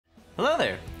Hello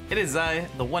there, it is I,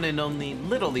 the one and only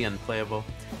Little the Unplayable.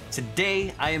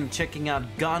 Today I am checking out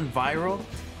Gone Viral.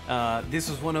 This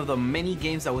was one of the many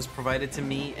games that was provided to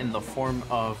me in the form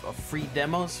of free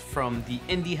demos from the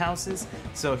indie houses.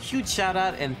 So huge shout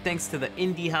out and thanks to the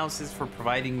indie houses for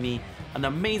providing me an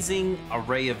amazing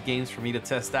array of games for me to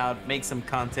test out, make some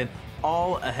content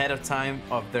all ahead of time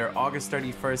of their August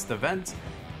 31st event.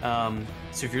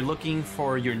 So if you're looking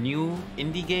for your new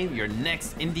indie game, your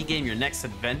next indie game, your next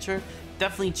adventure,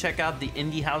 definitely check out the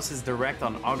Indie Houses Direct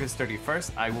on August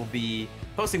 31st. I will be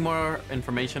posting more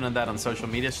information on that on social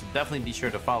media, so definitely be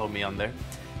sure to follow me on there.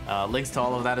 Links to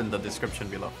all of that in the description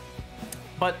below.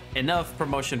 But enough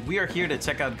promotion. We are here to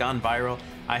check out Gone Viral.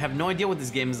 I have no idea what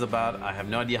this game is about. I have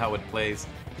no idea how it plays.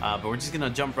 But we're just gonna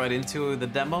jump right into the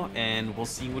demo and we'll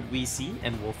see what we see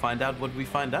and we'll find out what we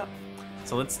find out.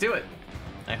 So let's do it.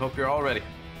 I hope you're all ready,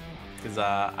 because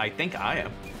I think I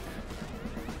am.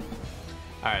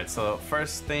 Alright, so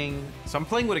first thing, so I'm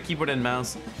playing with a keyboard and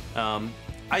mouse.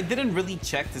 I didn't really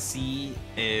check to see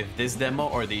if this demo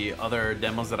or the other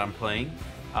demos that I'm playing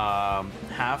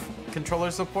have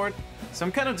controller support. So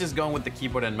I'm kind of just going with the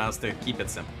keyboard and mouse to keep it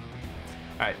simple.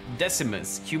 Alright,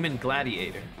 Decimus, Human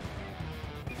Gladiator.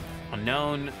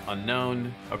 Unknown,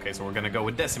 unknown. Okay, so we're gonna go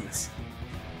with Decimus.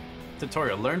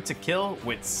 Tutorial, learn to kill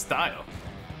with style.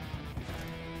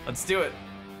 Let's do it.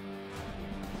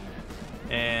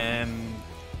 And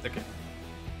okay.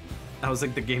 I was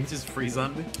like, the game just freeze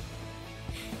on me.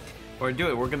 Or do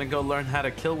it. We're gonna go learn how to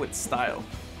kill with style.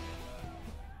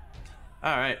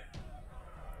 Alright.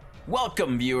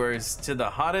 Welcome, viewers, to the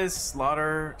hottest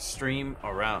slaughter stream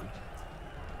around,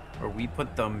 where we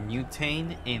put the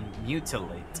mutane in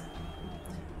mutilate.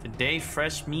 Today,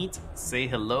 fresh meat, say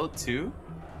hello to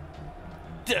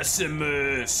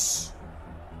Decimus.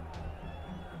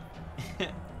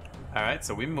 Alright,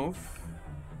 so we move.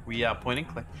 We point and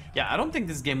click. Yeah, I don't think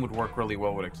this game would work really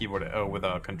well with a keyboard, with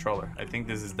a controller. I think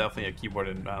this is definitely a keyboard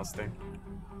and mouse thing.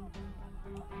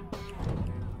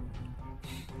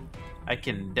 I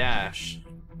can dash.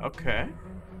 Okay.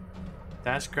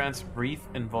 Dash grants brief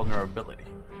invulnerability.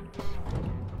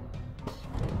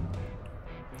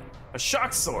 A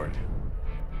shock sword.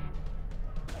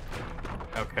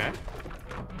 Okay.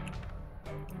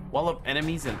 Wall of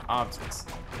enemies and objects.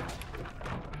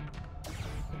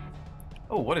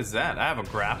 Oh, what is that? I have a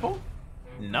grapple?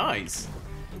 Nice.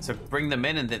 So bring them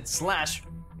in and then slash.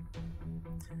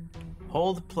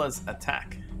 Hold plus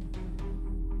attack.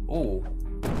 Oh.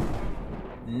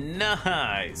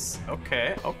 Nice.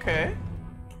 Okay, okay.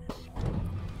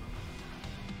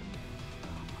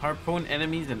 Harpoon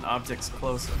enemies and objects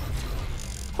closer.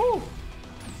 Whew.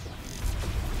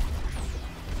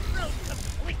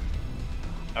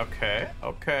 Okay,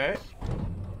 okay.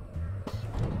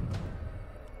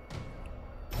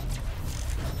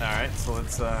 Alright, so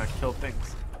let's kill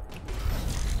things.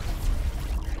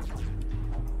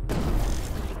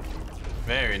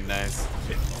 Very nice.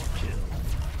 Pit kill.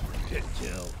 Pit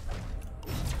kill.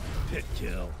 Pit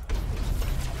kill.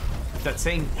 Is that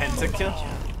saying pentakill?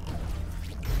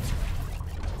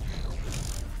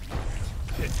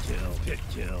 Pit kill. Pit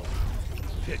kill.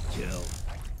 Pit kill.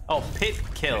 Oh, pit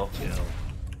kill. Pit kill.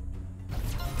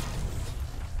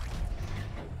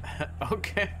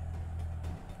 Okay.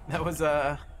 That was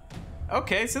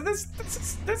okay, so this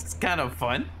is kind of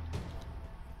fun.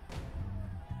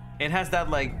 It has that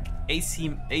like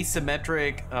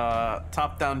asymmetric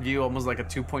top-down view, almost like a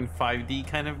 2.5D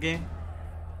kind of game.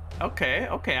 Okay,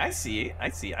 okay, I see,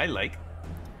 I like.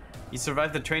 You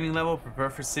survive the training level, prepare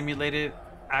for simulated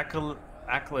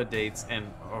accolades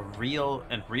and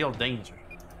real danger.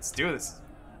 Let's do this.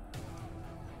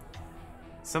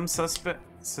 Some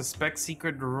suspect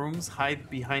secret rooms hide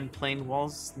behind plain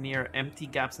walls near empty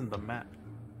gaps in the map.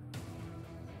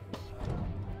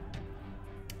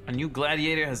 A new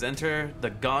gladiator has entered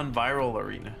the Gone Viral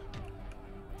arena.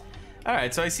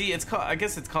 Alright, so I see it's called, I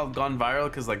guess it's called Gone Viral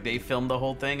because like they filmed the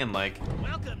whole thing and like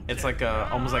it's like a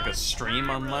almost like a stream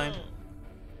online.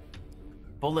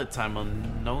 Bullet time,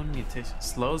 unknown mutation,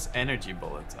 slows energy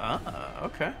bullets. Ah,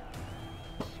 okay.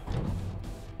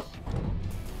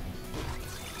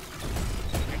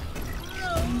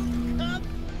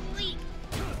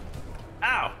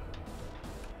 Ow!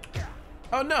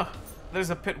 Oh no!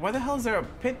 There's a pit. Why the hell is there a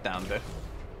pit down there?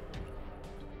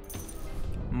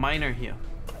 Minor heal.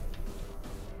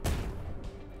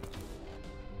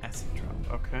 Acid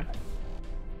drop. Okay.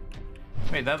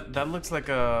 Wait, that looks like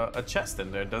a chest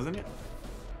in there, doesn't it?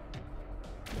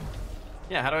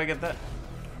 Yeah. How do I get that?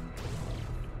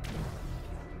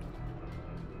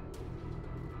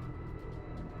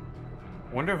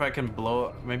 Wonder if I can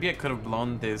blow. Maybe I could have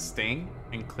blown this thing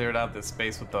and cleared out this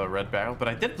space with the red barrel, but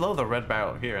I did blow the red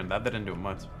barrel here, and that didn't do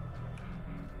much.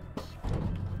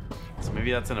 So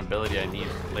maybe that's an ability I need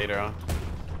later on.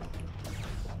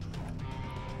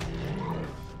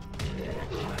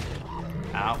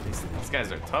 Ow, these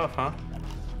guys are tough, huh?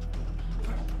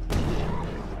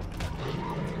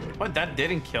 What, that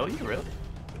didn't kill you, really?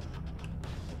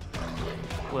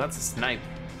 Well, that's a snipe.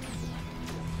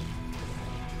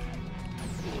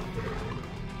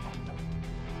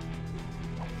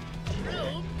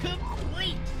 Room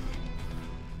complete.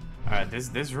 Alright,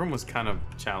 this room was kind of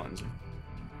challenging.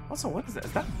 Also, what is that?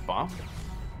 Is that a bomb?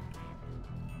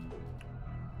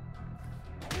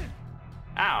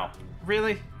 Ow,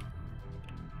 really?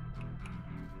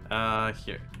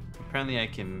 Here. Apparently I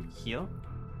can heal.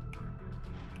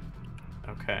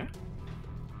 Okay.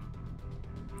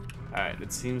 Alright,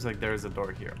 it seems like there's a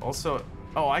door here. Also,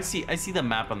 oh, I see the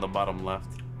map on the bottom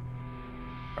left.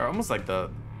 Or almost like the,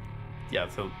 yeah,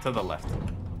 to the left.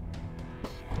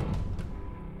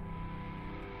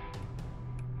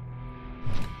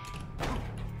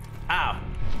 Ow!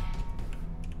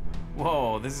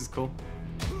 Whoa, this is cool.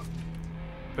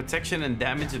 Protection and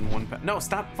damage in one pack. No,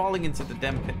 stop falling into the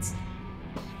damn pits.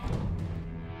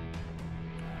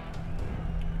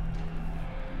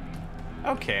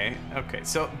 Okay, okay.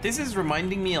 So this is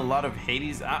reminding me a lot of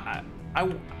Hades. I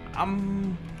don't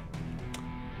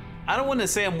want to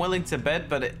say I'm willing to bet,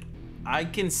 but I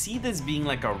can see this being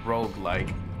like a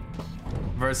roguelike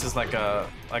versus like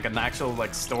an actual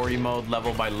like story mode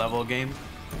level by level game.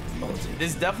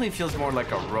 This definitely feels more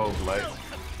like a roguelike.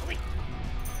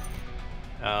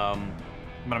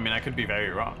 But I mean, I could be very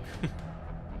wrong.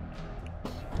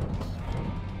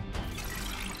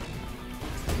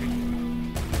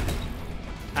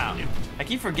 Ow. I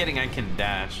keep forgetting I can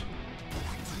dash.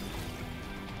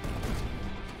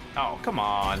 Oh, come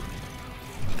on.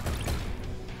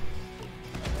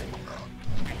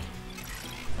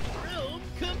 Room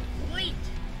complete.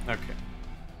 Okay.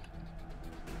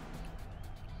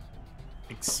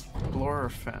 Explorer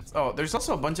fence. Oh, there's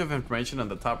also a bunch of information on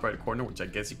the top right corner, which I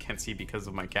guess you can't see because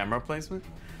of my camera placement.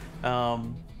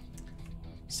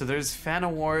 So there's fan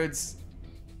awards,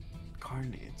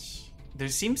 Carnage. There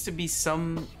seems to be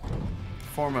some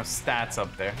form of stats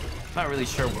up there. Not really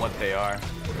sure what they are.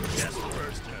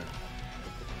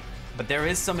 But there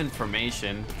is some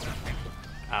information.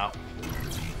 Ow.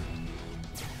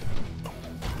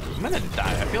 I'm gonna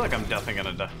die. I feel like I'm definitely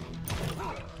gonna die.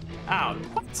 Ow,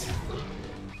 what?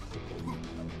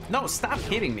 No, stop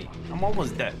hitting me. I'm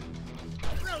almost dead.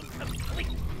 Room complete.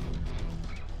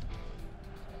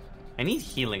 I need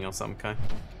healing of some kind.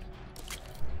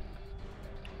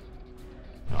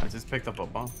 No, I just picked up a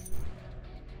bomb.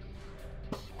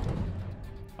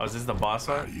 Oh, is this the boss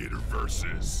fight? Gladiator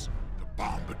versus the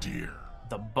Bombardier.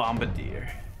 The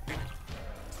Bombardier.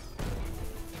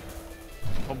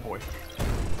 Oh boy.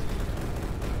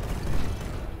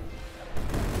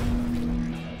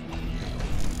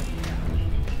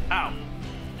 Ow.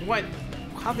 What?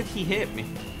 How did he hit me?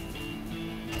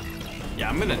 Yeah,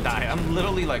 I'm gonna die. I'm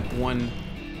literally like one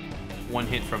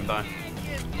hit from dying.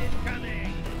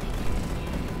 Incoming.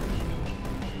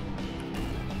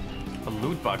 A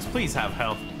loot box. Please have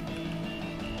health.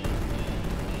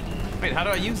 Wait, how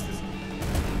do I use this?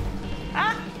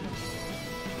 Ah!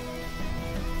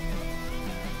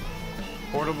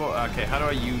 Portable. Okay, how do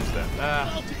I use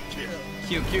that?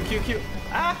 Q, Q, Q, Q.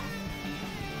 Ah!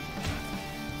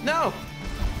 No!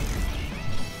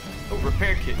 Oh,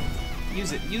 repair kit.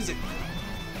 Use it, use it.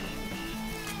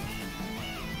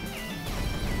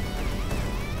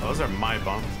 Those are my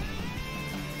bombs.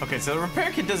 Okay, so the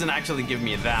repair kit doesn't actually give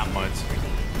me that much.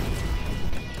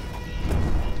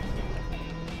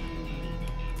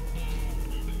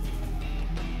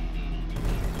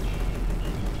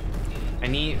 I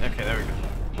need, okay, there we go.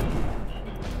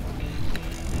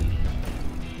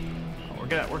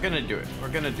 Oh, we're gonna do it. We're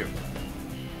gonna do it.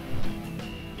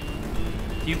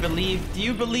 Do you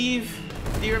believe,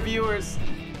 dear viewers,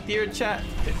 dear chat?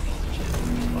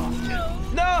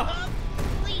 No!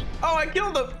 Complete. Oh, I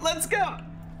killed him! Let's go!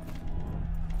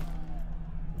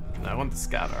 I want the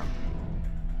scatter.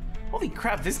 Holy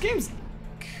crap, this game's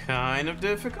kind of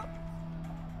difficult.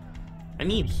 I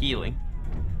need healing.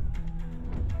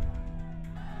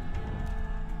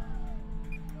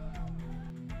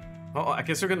 Oh, I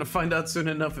guess we're gonna find out soon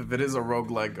enough if it is a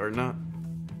roguelike or not.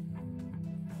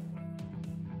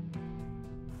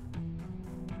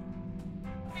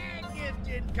 And gift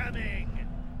incoming.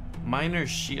 Minor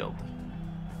shield.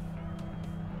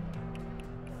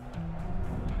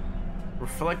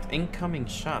 Reflect incoming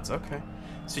shots. Okay.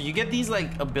 So you get these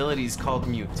like abilities called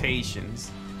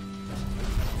mutations.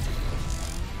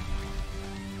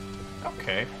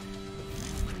 Okay.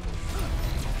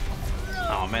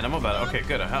 Oh man, I'm about. Okay,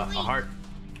 good. A heart.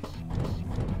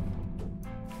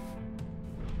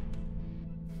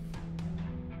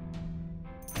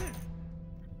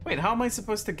 Wait, how am I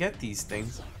supposed to get these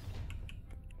things?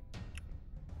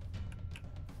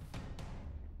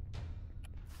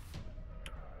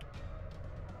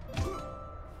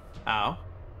 Ow.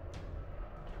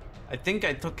 I think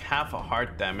I took half a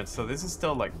heart damage, so this is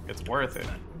still like, it's worth it.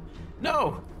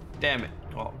 No! Damn it.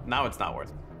 Well, now it's not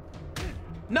worth it.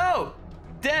 No!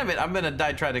 Damn it, I'm gonna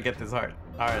die trying to get this heart.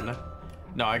 Alright,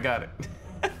 no, I got it.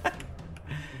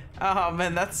 Oh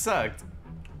man, that sucked.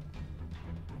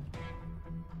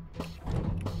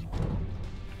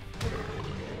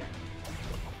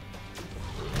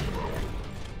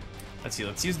 Let's see,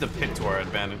 let's use the pit to our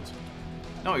advantage.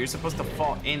 No, you're supposed to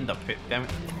fall in the pit, damn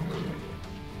it.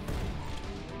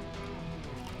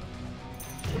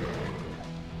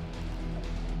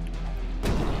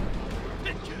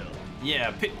 Pit kill.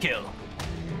 Yeah, pit kill.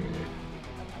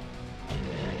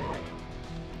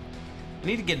 I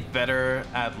need to get better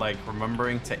at like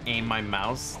remembering to aim my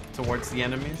mouse towards the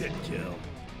enemies. Pit kill.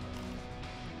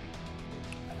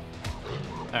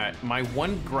 Alright, my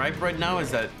one gripe right now is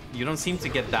that you don't seem to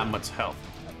get that much health.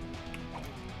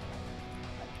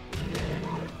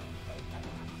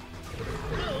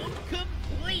 Road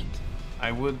complete.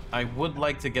 I would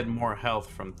like to get more health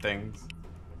from things.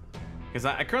 Because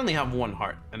I currently have one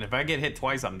heart, and if I get hit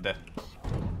twice, I'm dead.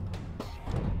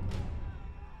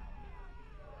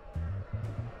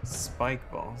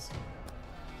 Spike balls.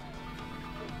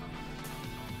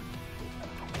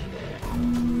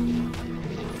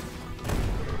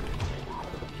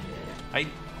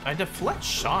 I deflect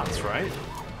shots, right?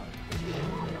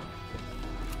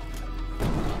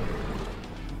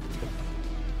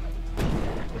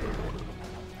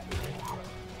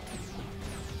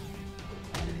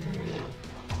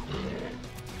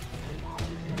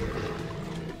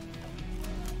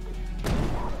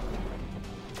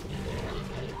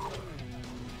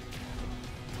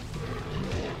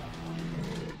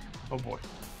 Oh boy.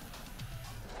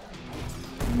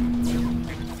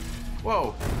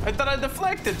 Whoa, I thought I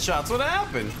deflected shots. What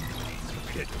happened?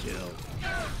 Pit kill.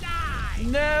 Die.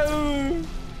 No!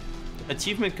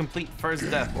 Achievement complete, first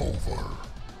death. Over.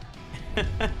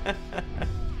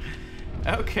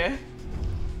 Okay.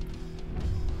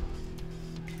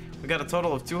 We got a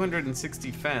total of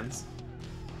 260 fans.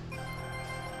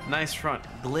 Nice front.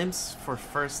 Glimpse for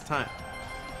first time.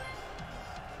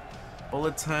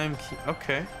 Bullet time.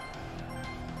 Okay.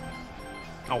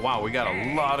 Oh wow, we got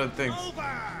a lot of things. Over.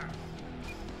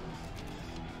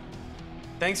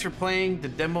 Thanks for playing. The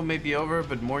demo may be over,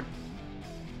 but more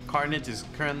carnage is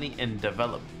currently in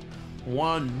development.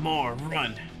 One more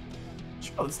run.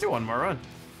 Sure, let's do one more run.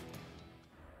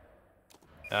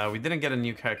 We didn't get a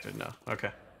new character, no. Okay.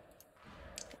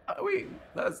 I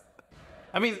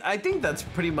mean, I think that's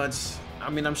pretty much. I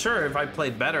mean, I'm sure if I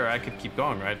played better, I could keep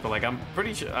going, right? But like, I'm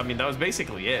pretty sure. I mean, that was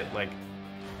basically it. Like,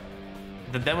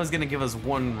 the demo's gonna give us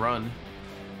one run.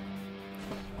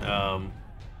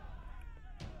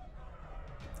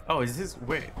 Oh, is this?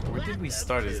 Wait, where did we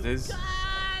start? Is this?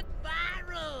 God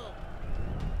viral.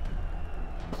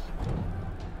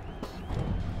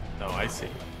 Oh, I see.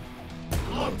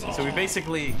 So we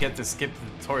basically get to skip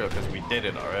the tutorial because we did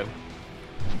it already.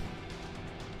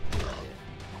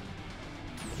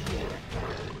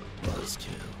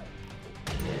 Buzzkill.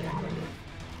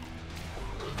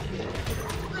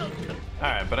 All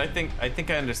right, but I think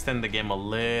I understand the game a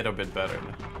little bit better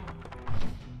now.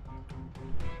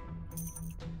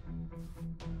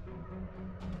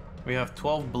 We have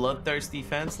 12 bloodthirsty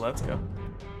fans. Let's go.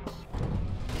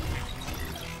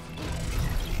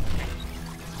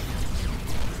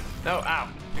 No, ow.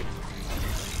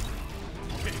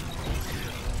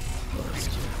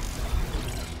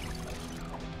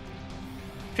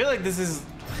 I feel like this is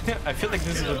I feel like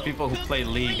this is what people who play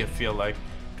League feel like,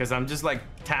 because I'm just like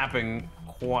tapping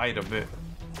quite a bit.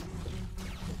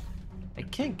 I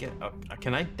can't get up.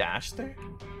 Can I dash there?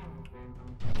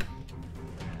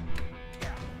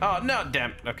 Oh no,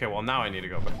 damn. Okay, well now I need to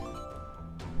go back.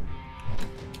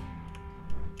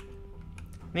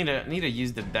 Need to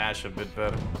use the dash a bit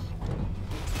better.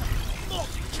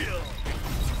 Multi-kill.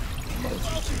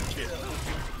 Multi-kill.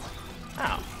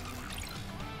 Ow.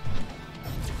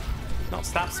 No,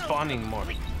 stop spawning more.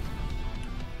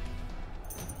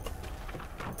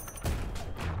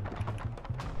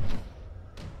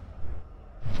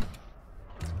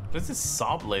 What is this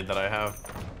saw blade that I have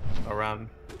around?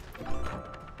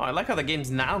 Oh, I like how the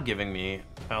game's now giving me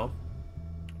health.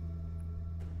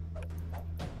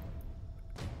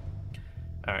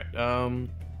 Alright,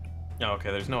 Oh,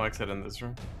 okay, there's no exit in this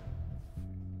room.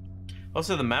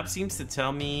 Also, the map seems to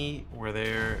tell me where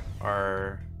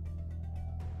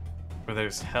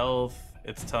there's health.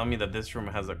 It's telling me that this room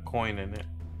has a coin in it.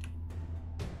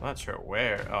 I'm not sure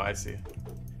where. Oh, I see.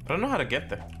 But I don't know how to get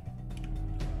there.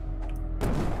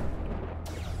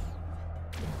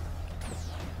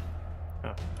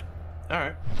 Oh.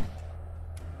 Alright.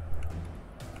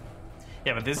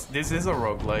 Yeah, but this is a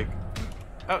roguelike.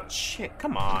 Oh shit,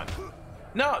 come on.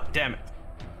 No, damn it.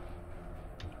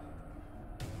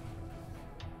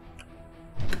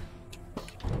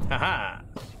 Haha.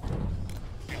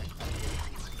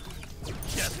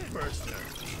 Chest burster.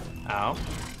 Ow.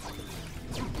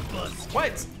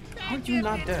 What? How are you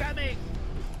not dead? Incoming.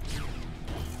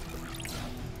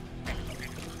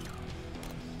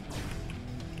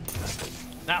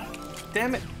 Ow.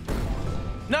 Damn it.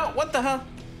 No, what the hell?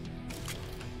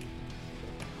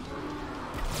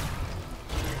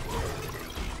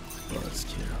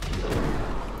 Buzzkill.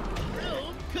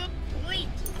 Room complete.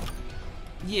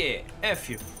 Yeah, F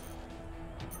you.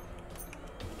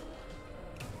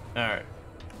 Alright.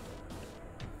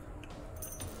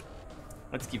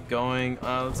 Let's keep going.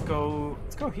 Let's go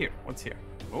here. What's here?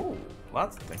 Oh,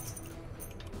 lots of things.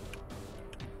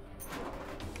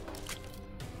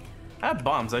 I have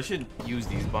bombs. I should use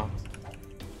these bombs.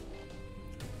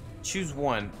 Choose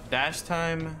one. Dash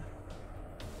time.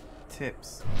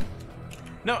 Tips.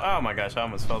 No, oh my gosh, I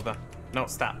almost fell down. No,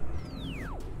 stop.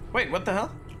 Wait, what the hell?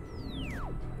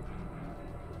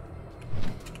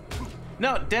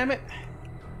 No, damn it.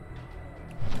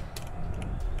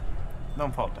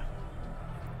 Don't fall down.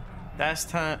 Dash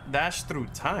time, dash through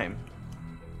time.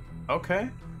 Okay,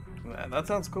 that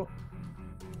sounds cool.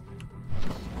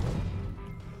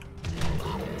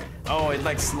 Oh, it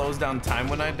like slows down time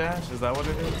when I dash? Is that what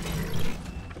it is?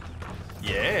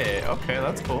 Yeah, okay,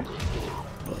 that's cool.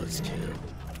 Buzzkill.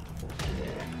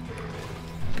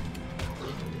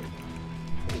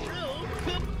 Room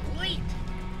complete.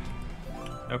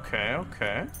 Okay,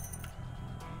 okay. I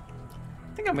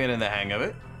think I'm getting the hang of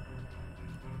it.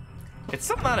 It's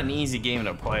still not an easy game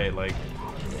to play, like,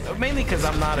 mainly because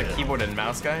I'm not a keyboard and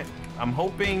mouse guy. I'm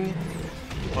hoping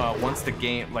once the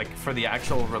game, like for the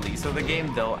actual release of the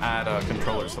game, they'll add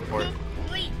controller support.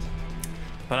 Complete.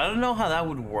 But I don't know how that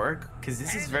would work, because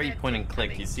this is very point and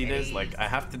click. You see this? Like, I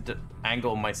have to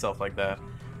angle myself like that.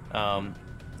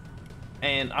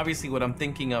 And obviously what I'm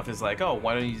thinking of is like, oh,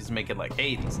 why don't you just make it like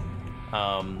 80s?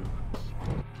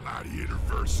 Gladiator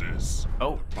versus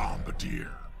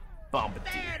Bombardier.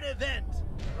 Bombardier. Fan event.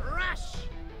 Rush.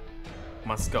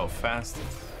 Must go fast.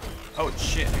 Oh,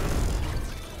 shit.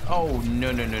 Oh,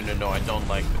 no, no, no, no, no. I don't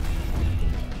like it.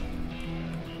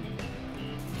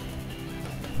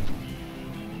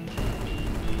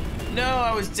 No,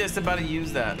 I was just about to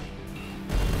use that.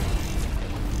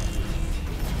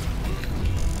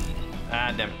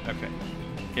 Ah, damn it. Okay.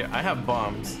 Here, I have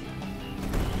bombs.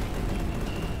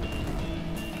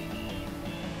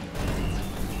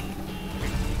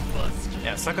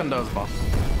 Yeah, suck on those bombs.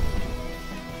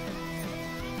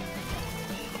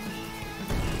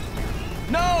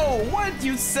 No! What?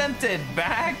 You sent it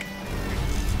back?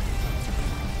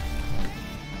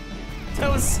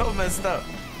 That was so messed up.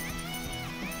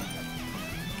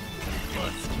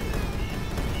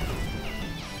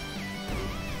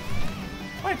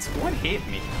 What hit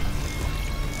me?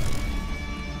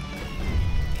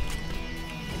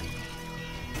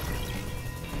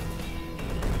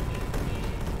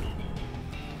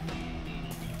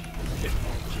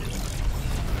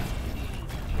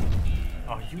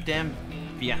 Oh, you damn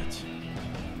biatch.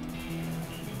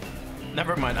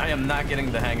 Never mind, I am not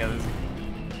getting the hang of this.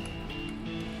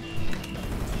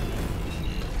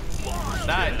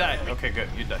 Die, die. Okay, good,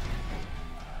 you died.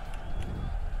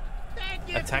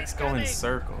 Attacks go in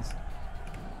circles.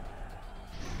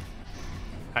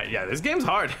 Yeah, this game's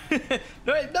hard. No,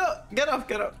 wait, no, get off,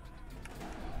 get up.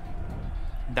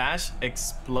 Dash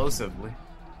explosively.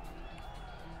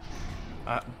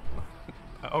 Okay.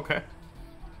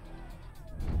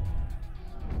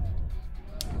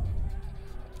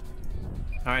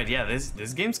 All right, yeah,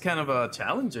 this game's kind of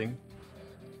challenging.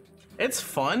 It's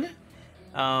fun,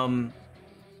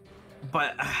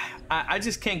 but I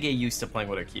just can't get used to playing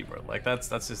with a keyboard. Like that's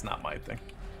just not my thing.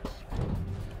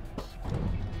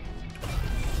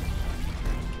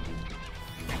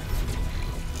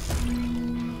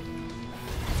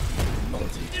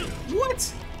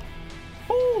 What?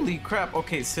 Holy crap!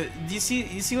 Okay, so do you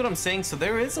see what I'm saying? So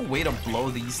there is a way to blow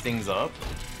these things up,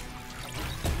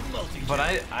 but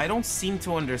I don't seem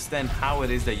to understand how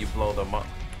it is that you blow them up.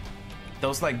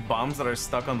 Those like bombs that are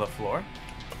stuck on the floor.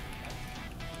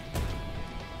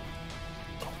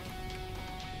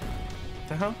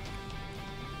 hell?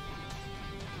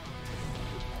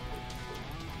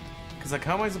 Because, like,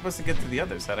 how am I supposed to get to the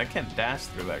other side? I can't dash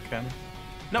through that, can I?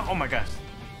 No, oh my gosh.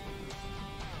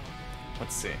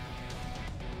 Let's see.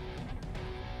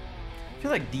 I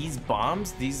feel like these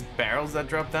bombs, these barrels that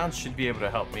drop down, should be able to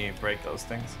help me break those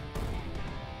things.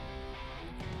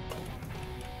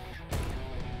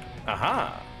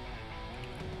 Aha!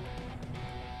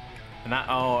 And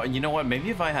oh, you know what? Maybe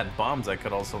if I had bombs, I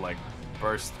could also, like,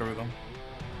 burst through them.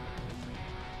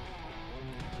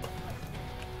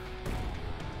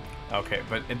 Okay,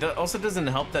 but it also doesn't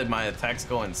help that my attacks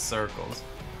go in circles.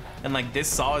 And, like, this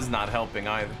saw is not helping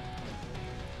either.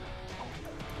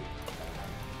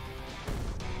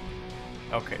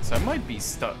 Okay, so I might be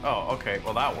stuck. Oh, okay.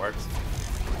 Well, that works.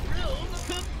 Room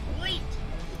complete.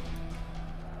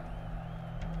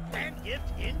 Fan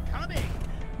gift incoming.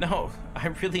 No, I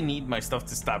really need my stuff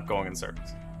to stop going in circles.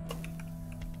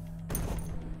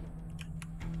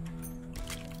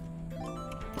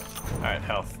 Alright,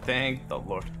 health. Thank the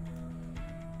Lord.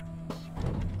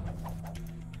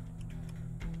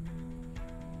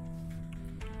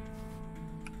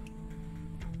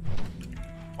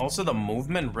 Also, the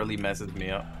movement really messes me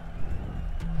up.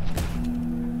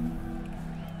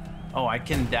 Oh, I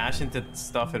can dash into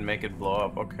stuff and make it blow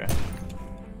up. Okay.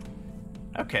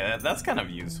 Okay, that's kind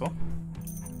of useful.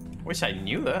 Wish I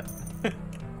knew that.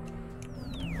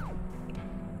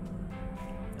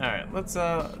 All right, let's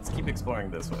keep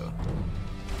exploring this way.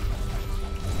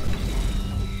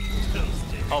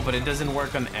 Oh, but it doesn't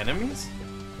work on enemies?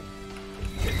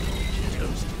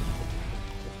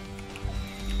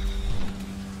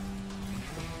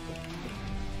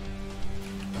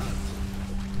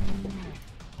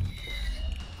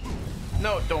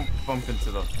 No, don't bump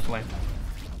into the flame.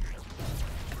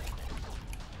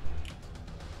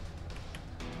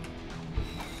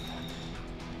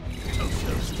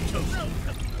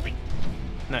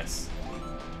 Nice.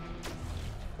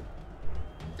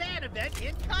 Fan event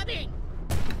incoming.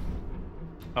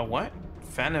 A what?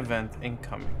 Fan event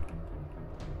incoming.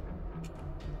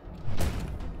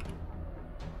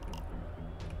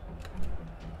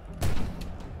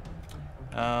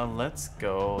 Let's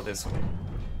go this way.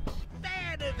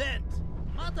 Fan event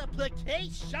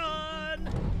multiplication.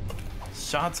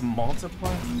 Shots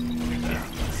multiply?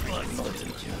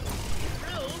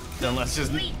 Then let's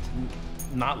just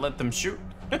not let them shoot.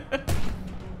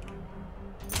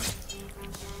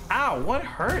 Ow, what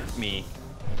hurt me?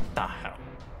 What the hell?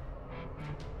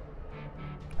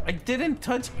 I didn't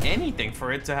touch anything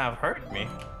for it to have hurt me.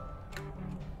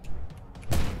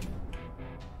 I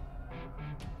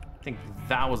think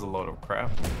that was a load of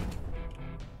crap.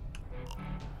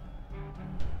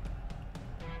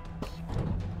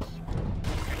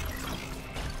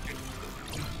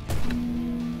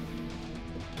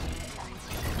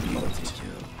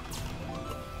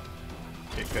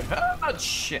 Okay, good. Oh,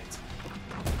 shit.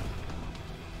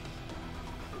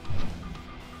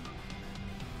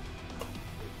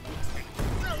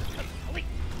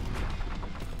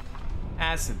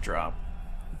 Acid drop.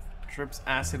 Drips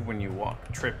acid when you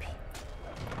walk. Trippy.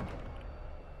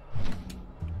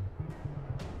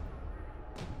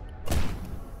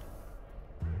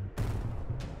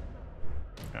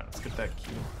 Alright, let's get that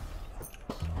key.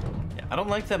 Yeah, I don't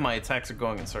like that my attacks are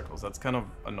going in circles. That's kind of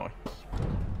annoying.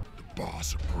 The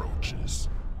boss approaches.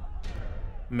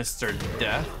 Mr.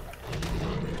 Death.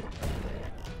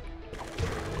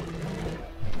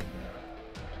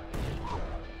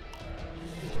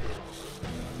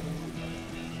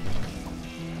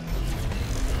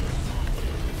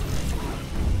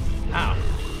 Ow.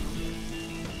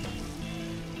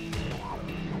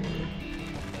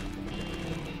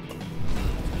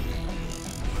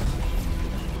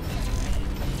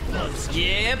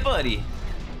 Yeah, buddy.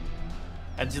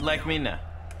 How'd you like me now?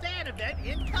 Fan event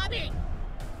incoming.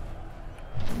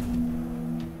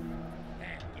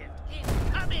 Fan gift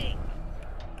incoming.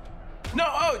 No,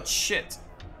 oh shit.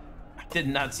 I did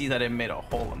not see that it made a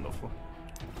hole in the floor.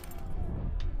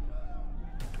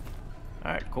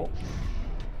 Alright, cool.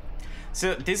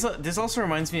 So this also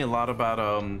reminds me a lot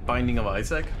about Binding of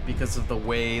Isaac because of the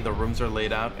way the rooms are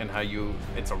laid out and how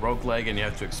it's a roguelike and you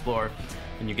have to explore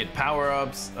and you get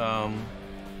power-ups.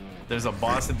 There's a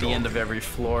boss at the end of every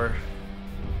floor.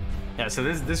 Yeah, so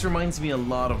this reminds me a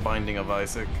lot of Binding of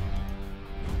Isaac.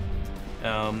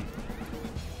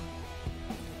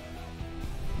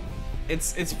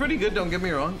 It's pretty good, don't get me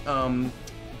wrong.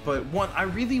 But I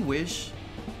really wish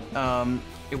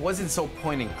it wasn't so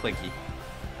point and clicky.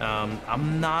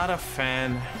 I'm not a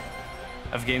fan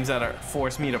of games that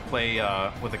force me to play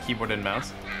with a keyboard and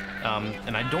mouse.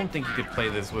 And I don't think you could play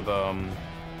this with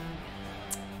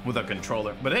with a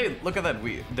controller. But hey, look at that.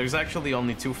 There's actually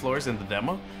only 2 floors in the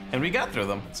demo, and we got through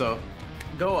them. So,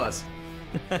 go us.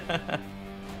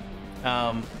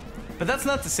 But that's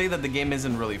not to say that the game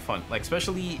isn't really fun. Like,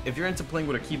 especially if you're into playing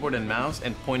with a keyboard and mouse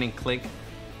and point and click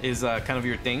is kind of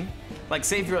your thing. Like,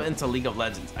 say if you're into League of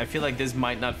Legends, I feel like this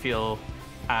might not feel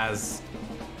as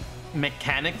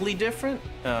mechanically different.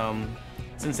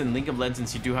 Since in League of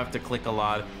Legends you do have to click a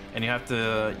lot and you have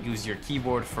to use your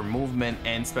keyboard for movement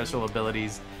and special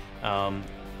abilities. But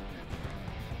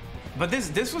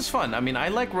this was fun. I mean, I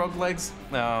like roguelikes.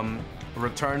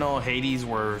 Returnal, Hades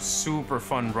were super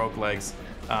fun roguelikes.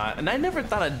 And I never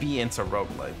thought I'd be into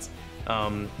roguelikes.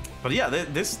 But yeah,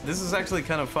 this is actually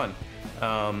kind of fun.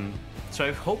 So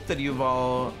I hope that you've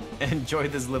all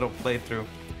enjoyed this little playthrough.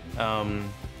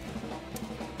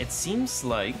 It seems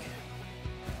like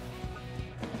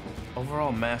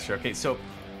overall master. Okay, so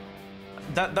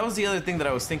that was the other thing that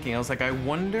I was thinking. I was like, I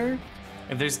wonder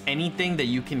if there's anything that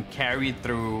you can carry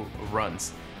through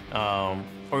runs,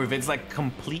 or if it's like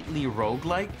completely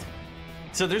roguelike.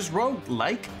 So there's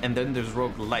roguelike and then there's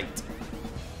roguelite.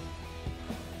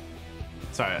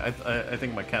 Sorry, I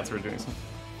think my cats were doing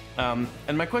something.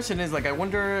 And my question is, like, I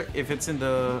wonder if it's in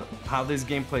the how this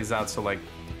game plays out. So like,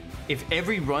 if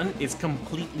every run is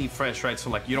completely fresh, right? So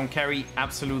like you don't carry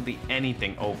absolutely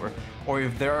anything over, or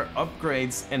if there are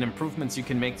upgrades and improvements you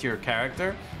can make to your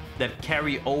character that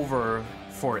carry over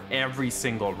for every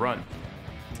single run.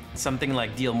 Something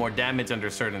like deal more damage under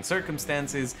certain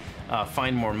circumstances,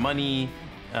 find more money,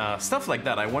 stuff like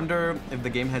that. I wonder if the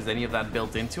game has any of that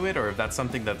built into it, or if that's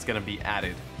something that's gonna be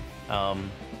added.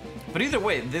 But either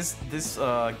way, this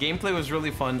gameplay was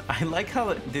really fun. I like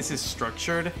how this is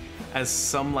structured as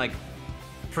some like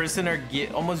prisoner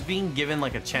almost being given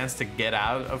like a chance to get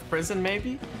out of prison,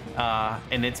 maybe.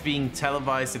 And it's being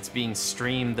televised, it's being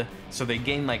streamed, so they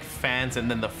gain like fans,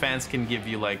 and then the fans can give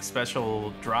you like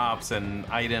special drops and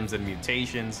items and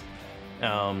mutations.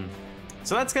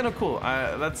 So that's kind of cool.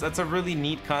 That's a really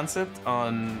neat concept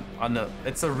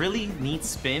it's a really neat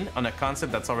spin on a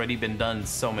concept that's already been done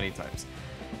so many times.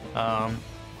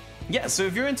 Yeah, so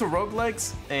if you're into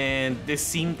roguelikes and this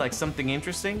seemed like something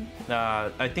interesting,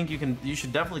 I think you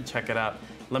should definitely check it out.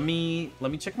 Let me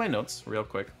check my notes real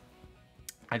quick.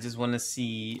 I just want to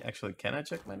see. Actually, can I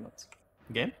check my notes?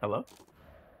 Game, hello.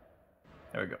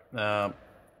 There we go.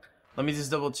 Let me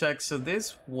just double check. So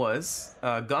this was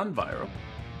Gone Viral.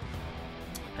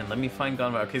 And let me find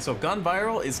Gone Viral. Okay, so Gone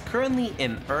Viral is currently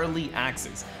in early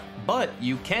access, but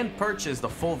you can purchase the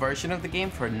full version of the game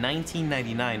for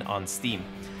 $19.99 on Steam.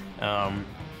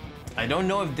 I don't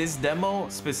know if this demo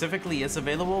specifically is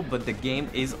available, but the game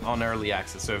is on early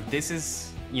access. So if this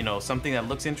is, you know, something that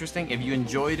looks interesting, if you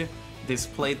enjoyed this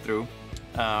playthrough,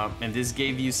 and this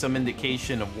gave you some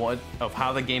indication of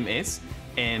how the game is,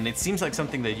 and it seems like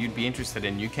something that you'd be interested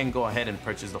in, you can go ahead and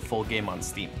purchase the full game on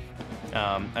Steam.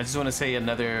 I just want to say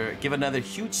give another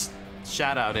huge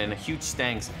shout out and a huge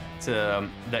thanks to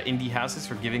the indie houses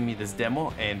for giving me this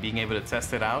demo and being able to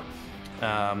test it out,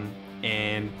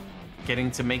 and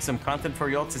getting to make some content for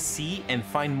y'all to see and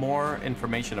find more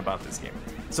information about this game.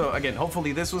 So again,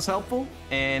 hopefully this was helpful,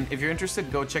 and if you're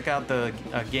interested, go check out the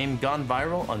game Gone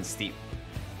Viral on Steam.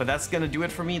 But that's gonna do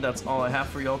it for me. That's all I have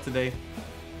for y'all today.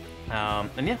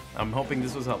 And yeah, I'm hoping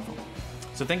this was helpful.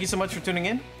 So thank you so much for tuning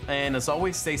in, and as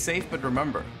always, stay safe, but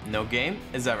remember, no game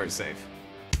is ever safe.